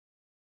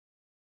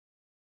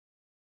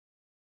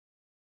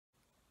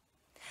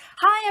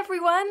Hi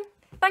everyone,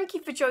 thank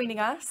you for joining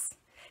us.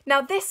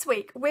 Now this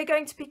week we're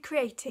going to be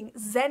creating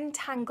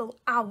Zentangle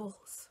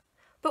owls.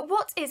 But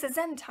what is a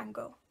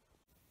Zentangle?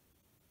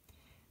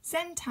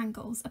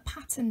 Zentangles are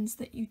patterns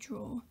that you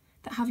draw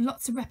that have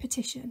lots of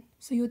repetition,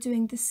 so you're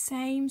doing the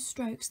same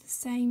strokes, the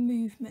same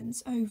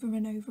movements over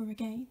and over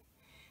again.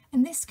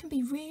 And this can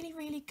be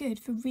really good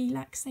for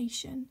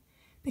relaxation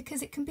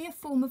because it can be a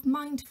form of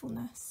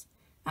mindfulness.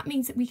 That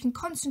means that we can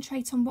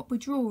concentrate on what we're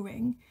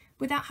drawing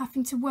without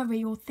having to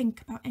worry or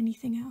think about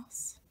anything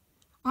else.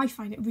 I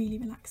find it really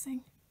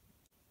relaxing.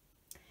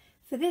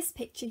 For this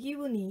picture you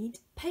will need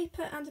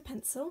paper and a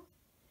pencil,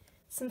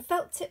 some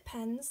felt tip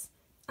pens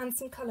and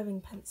some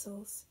colouring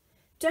pencils.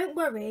 Don't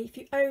worry if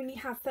you only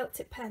have felt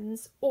tip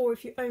pens or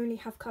if you only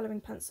have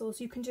colouring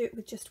pencils, you can do it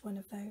with just one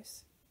of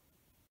those.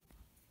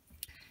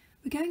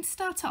 We're going to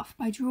start off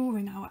by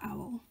drawing our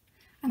owl,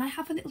 and I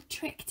have a little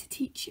trick to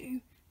teach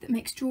you that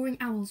makes drawing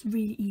owls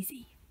really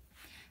easy.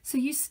 So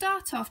you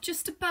start off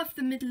just above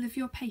the middle of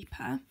your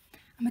paper,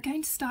 and we're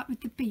going to start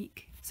with the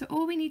beak. So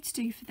all we need to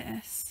do for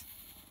this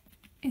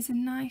is a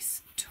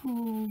nice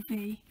tall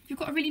V. If you've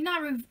got a really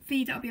narrow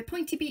V, that'll be a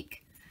pointy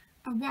beak.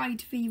 A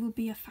wide V will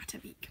be a fatter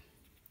beak.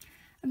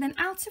 And then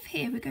out of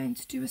here we're going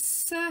to do a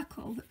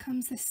circle that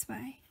comes this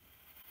way.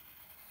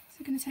 So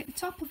we're going to take the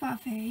top of our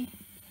V,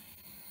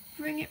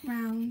 bring it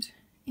round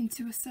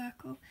into a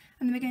circle,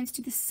 and then we're going to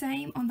do the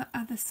same on the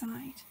other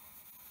side.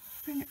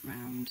 Bring it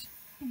round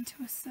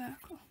into a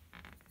circle.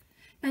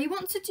 Now you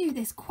want to do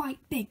this quite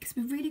big because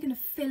we're really going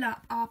to fill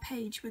up our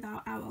page with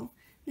our owl.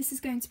 This is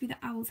going to be the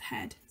owl's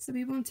head, so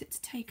we want it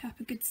to take up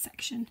a good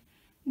section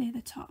near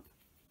the top.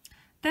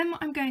 Then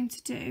what I'm going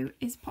to do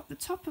is pop the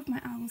top of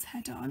my owl's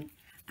head on,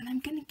 and I'm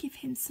going to give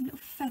him some little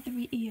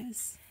feathery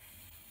ears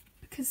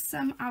because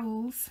some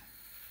owls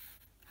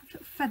have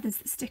little feathers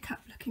that stick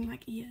up looking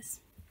like ears.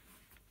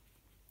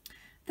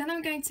 Then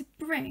I'm going to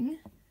bring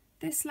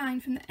this line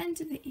from the end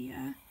of the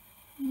ear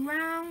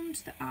round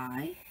the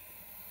eye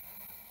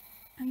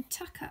and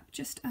tuck up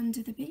just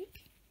under the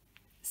beak.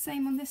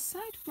 Same on this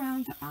side,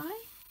 round the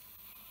eye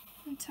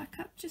and tuck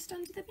up just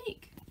under the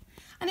beak.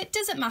 And it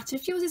doesn't matter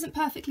if yours isn't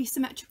perfectly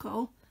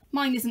symmetrical.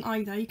 Mine isn't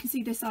either. You can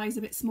see this eye is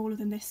a bit smaller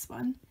than this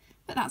one,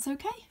 but that's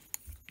okay.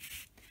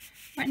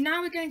 Right,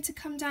 now we're going to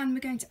come down and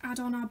we're going to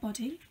add on our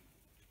body.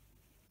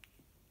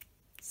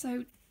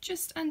 So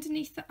just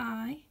underneath the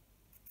eye,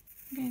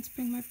 I'm going to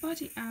bring my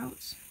body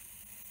out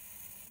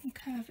and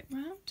curve it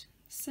round.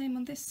 Same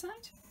on this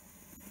side,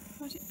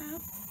 body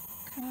out,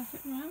 curve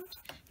it round.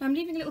 Now I'm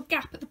leaving a little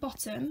gap at the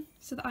bottom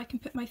so that I can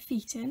put my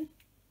feet in.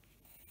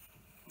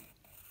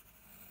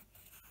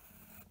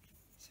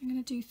 So I'm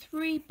going to do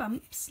 3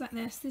 bumps like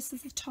this. This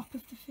is the top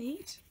of the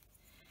feet.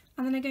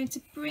 And then I'm going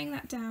to bring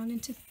that down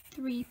into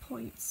 3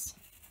 points.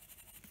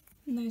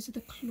 And those are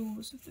the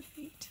claws of the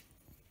feet.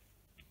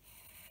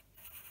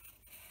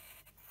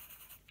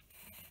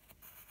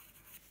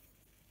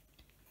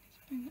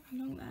 Bring that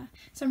along there.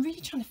 So I'm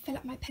really trying to fill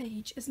up my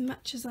page as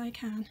much as I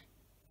can.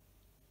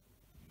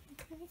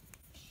 Okay.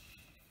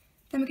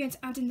 Then we're going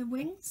to add in the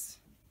wings.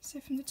 So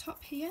from the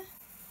top here,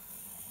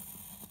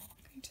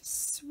 I'm going to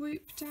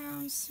swoop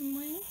down some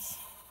wings.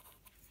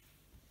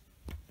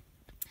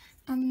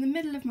 And in the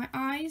middle of my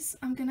eyes,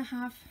 I'm going to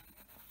have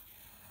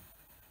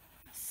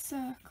a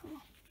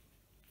circle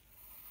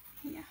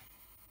here.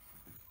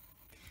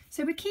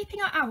 So we're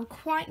keeping our owl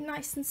quite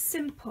nice and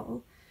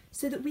simple,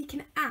 so that we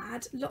can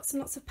add lots and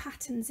lots of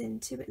patterns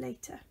into it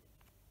later.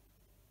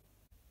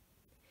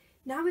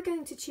 Now we're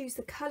going to choose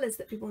the colours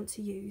that we want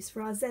to use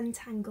for our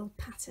Zentangle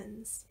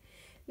patterns.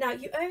 Now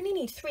you only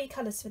need 3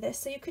 colours for this,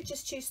 so you could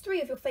just choose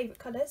 3 of your favourite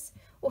colours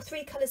or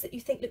 3 colours that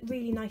you think look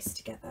really nice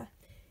together.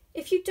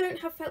 If you don't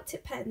have felt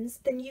tip pens,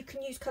 then you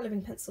can use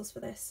colouring pencils for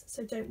this,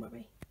 so don't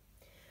worry.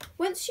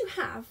 Once you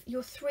have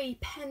your 3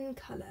 pen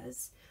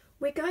colours,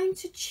 we're going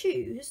to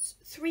choose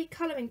 3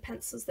 colouring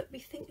pencils that we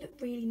think look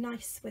really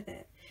nice with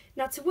it.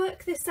 Now to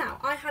work this out,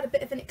 I had a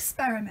bit of an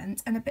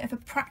experiment and a bit of a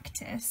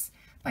practice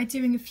by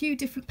doing a few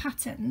different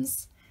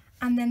patterns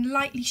and then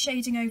lightly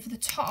shading over the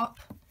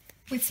top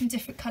with some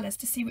different colours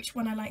to see which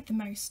one I like the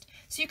most.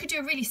 So you could do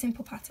a really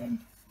simple pattern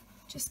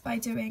just by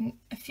doing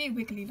a few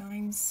wiggly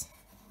lines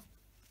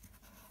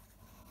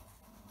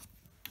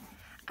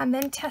and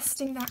then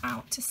testing that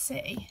out to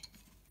see.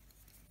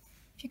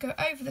 If you go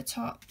over the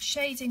top,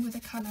 shading with a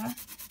colour,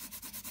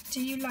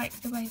 do you like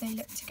the way they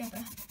look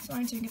together? So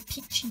I'm doing a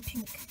peachy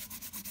pink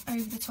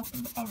over the top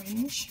of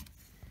orange,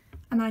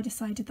 and I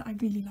decided that I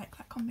really like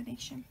that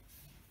combination.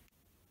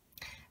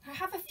 I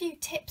have a few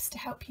tips to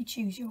help you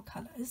choose your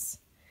colours.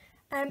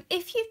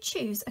 If you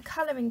choose a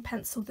colouring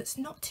pencil that's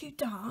not too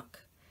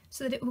dark,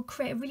 so that it will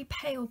create a really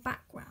pale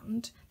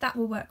background, that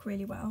will work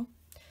really well.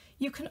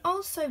 You can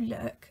also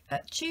look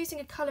at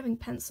choosing a colouring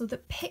pencil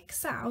that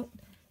picks out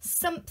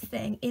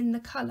something in the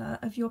colour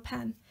of your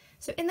pen.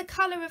 So in the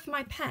colour of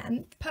my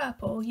pen,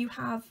 purple, you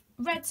have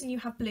reds and you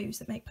have blues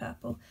that make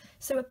purple.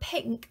 So a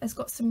pink has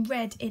got some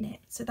red in it,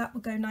 so that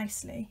will go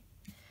nicely.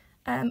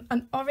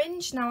 An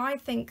orange, now I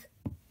think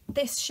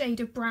this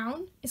shade of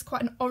brown is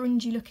quite an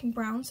orangey looking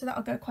brown, so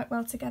that'll go quite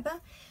well together.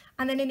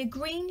 And then in a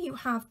green you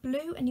have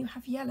blue and you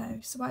have yellow,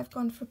 so I've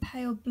gone for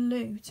pale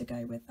blue to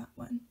go with that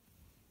one.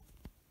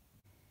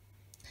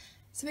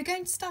 So we're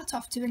going to start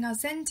off doing our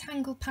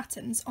Zentangle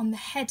patterns on the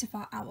head of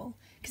our owl,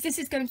 because this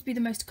is going to be the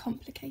most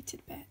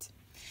complicated bit.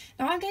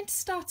 Now I'm going to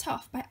start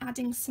off by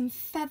adding some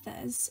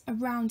feathers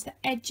around the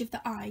edge of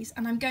the eyes,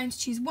 and I'm going to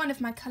choose one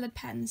of my coloured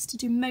pens to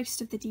do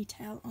most of the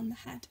detail on the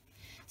head.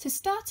 So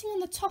starting on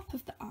the top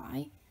of the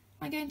eye,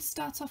 I'm going to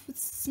start off with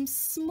some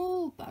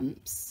small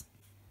bumps,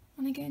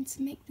 and I'm going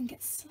to make them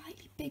get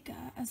slightly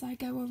bigger as I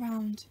go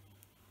around.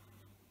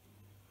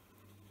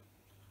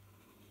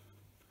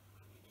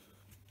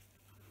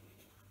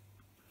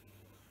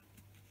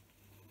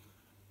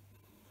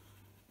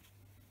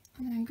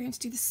 And then I'm going to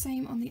do the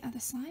same on the other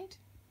side.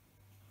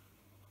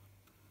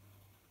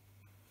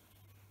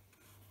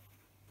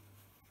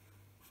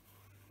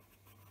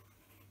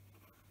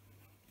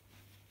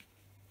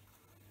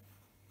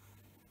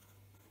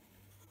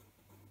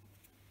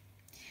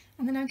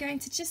 And then I'm going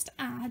to just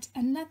add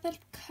another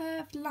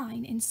curved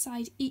line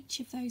inside each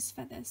of those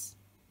feathers,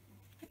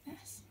 like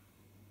this.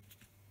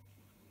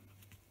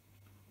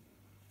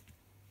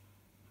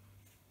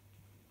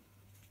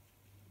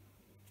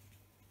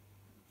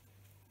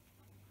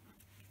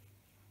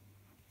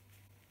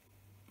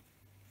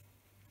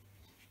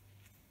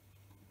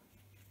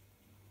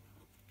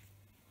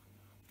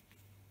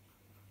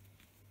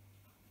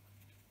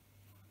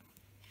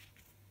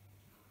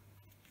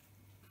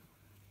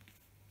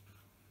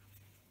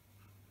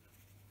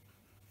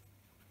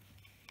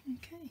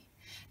 Okay,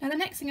 now the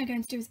next thing I'm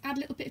going to do is add a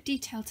little bit of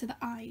detail to the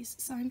eyes.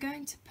 So I'm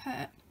going to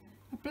put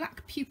a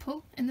black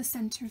pupil in the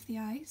centre of the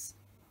eyes,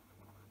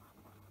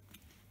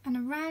 and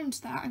around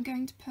that I'm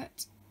going to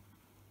put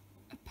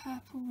a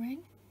purple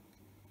ring,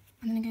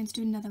 and then I'm going to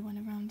do another one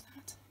around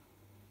that.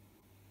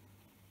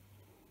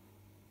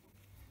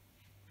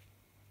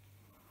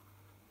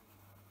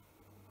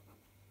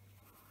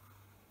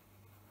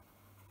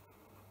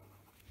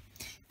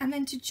 And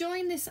then to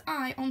join this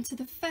eye onto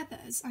the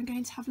feathers, I'm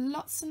going to have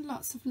lots and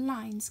lots of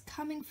lines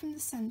coming from the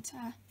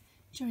centre,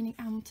 joining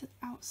out to the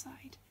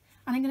outside.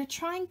 And I'm going to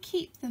try and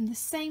keep them the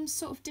same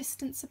sort of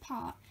distance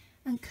apart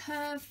and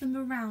curve them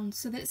around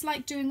so that it's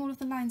like doing all of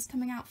the lines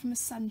coming out from a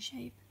sun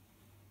shape.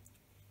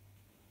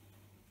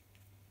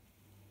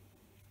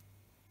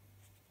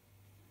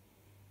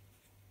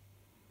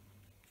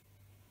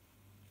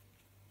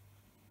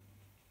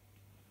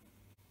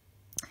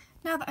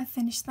 Now that I've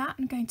finished that,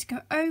 I'm going to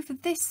go over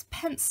this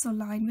pencil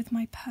line with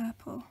my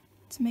purple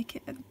to make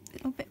it a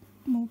little bit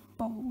more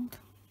bold.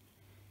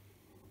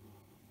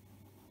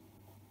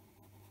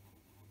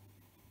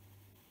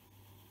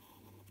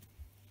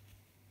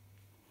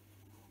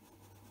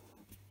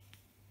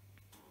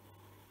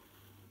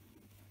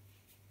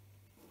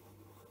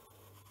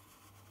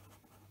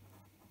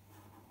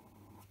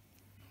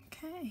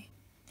 Okay,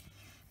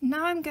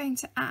 now I'm going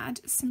to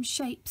add some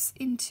shapes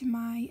into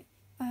my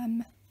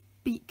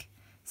beak.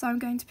 So I'm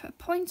going to put a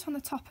point on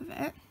the top of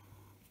it,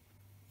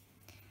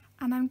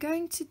 and I'm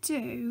going to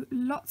do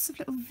lots of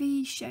little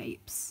V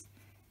shapes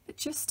that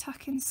just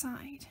tuck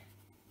inside.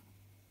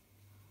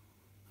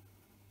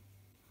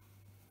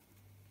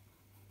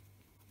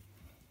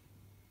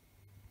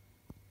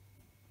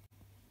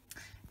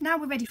 Now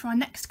we're ready for our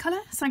next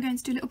colour, so I'm going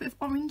to do a little bit of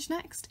orange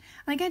next,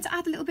 and I'm going to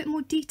add a little bit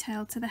more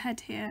detail to the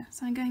head here.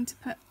 So I'm going to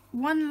put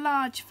one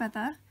large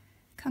feather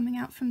coming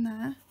out from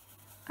there,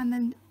 and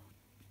then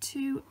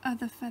two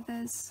other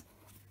feathers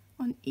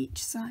on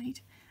each side,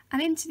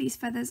 and into these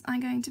feathers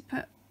I'm going to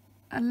put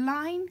a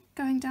line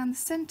going down the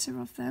centre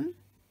of them,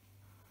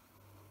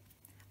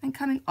 and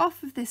coming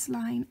off of this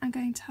line I'm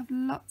going to have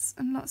lots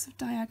and lots of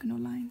diagonal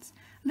lines,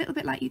 a little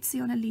bit like you'd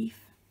see on a leaf.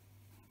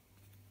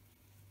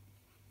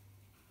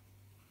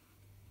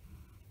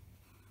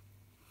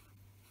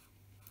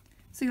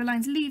 So your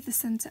lines leave the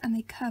centre and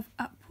they curve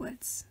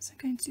upwards, so I'm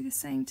going to do the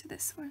same to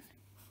this one.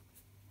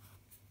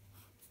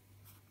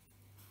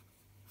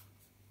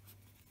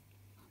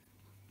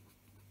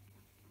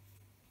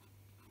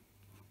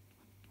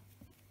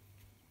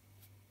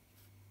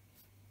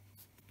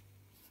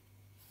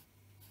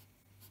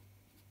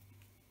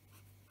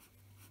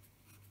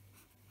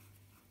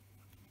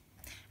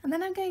 And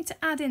then I'm going to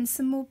add in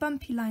some more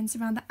bumpy lines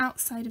around the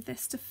outside of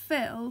this to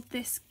fill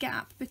this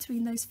gap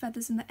between those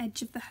feathers and the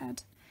edge of the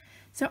head.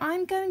 So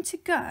I'm going to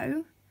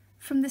go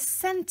from the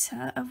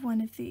centre of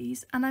one of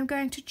these, and I'm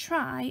going to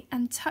try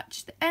and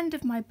touch the end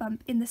of my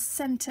bump in the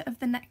centre of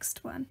the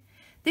next one.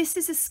 This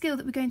is a skill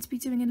that we're going to be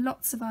doing in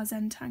lots of our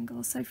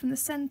Zentangles, so from the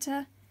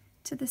centre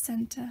to the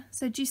centre.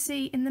 So do you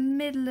see in the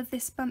middle of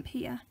this bump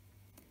here?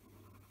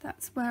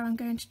 That's where I'm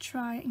going to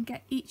try and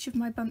get each of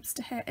my bumps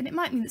to hit, and it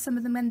might mean that some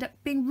of them end up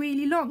being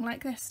really long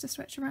like this to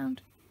stretch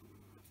around.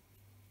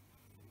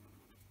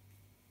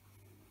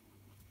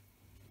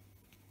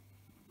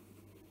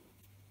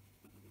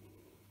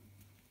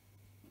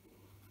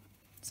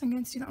 So I'm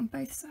going to do that on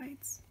both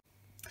sides.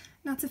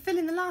 Now to fill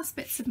in the last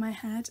bits of my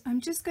head, I'm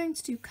just going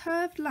to do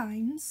curved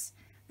lines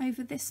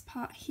over this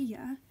part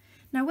here.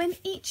 Now when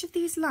each of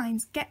these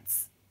lines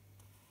gets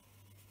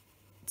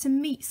to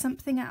meet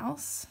something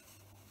else,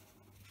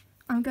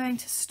 I'm going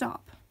to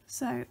stop.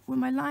 So when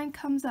my line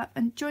comes up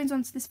and joins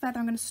onto this feather,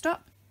 I'm going to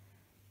stop,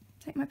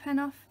 take my pen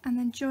off, and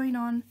then join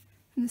on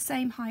from the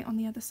same height on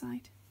the other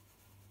side.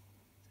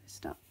 So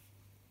stop,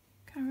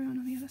 carry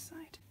on the other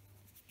side.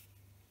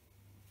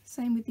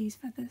 Same with these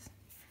feathers.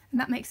 And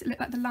that makes it look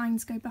like the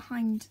lines go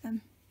behind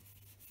them.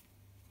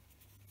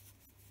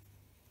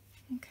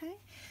 Okay,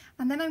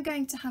 and then I'm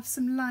going to have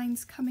some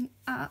lines coming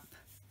up,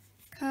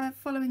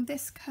 following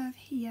this curve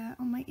here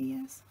on my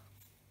ears.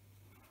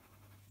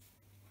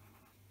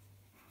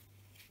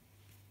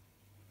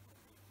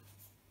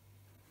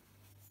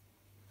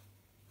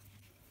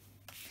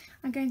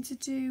 I'm going to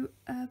do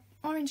an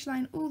orange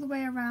line all the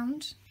way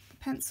around, the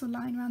pencil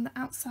line around the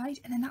outside,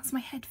 and then that's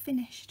my head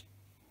finished.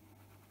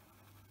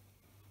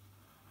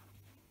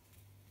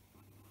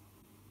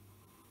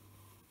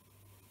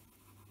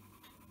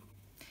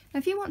 Now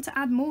if you want to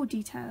add more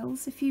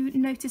details, if you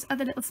notice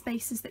other little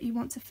spaces that you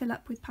want to fill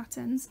up with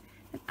patterns,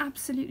 then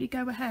absolutely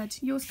go ahead.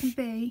 Yours can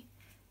be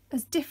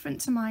as different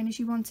to mine as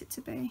you want it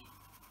to be.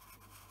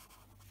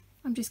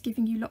 I'm just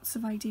giving you lots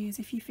of ideas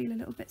if you feel a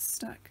little bit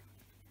stuck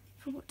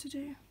for what to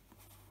do.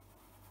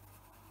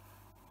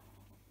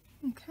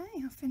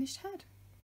 Okay, our finished head.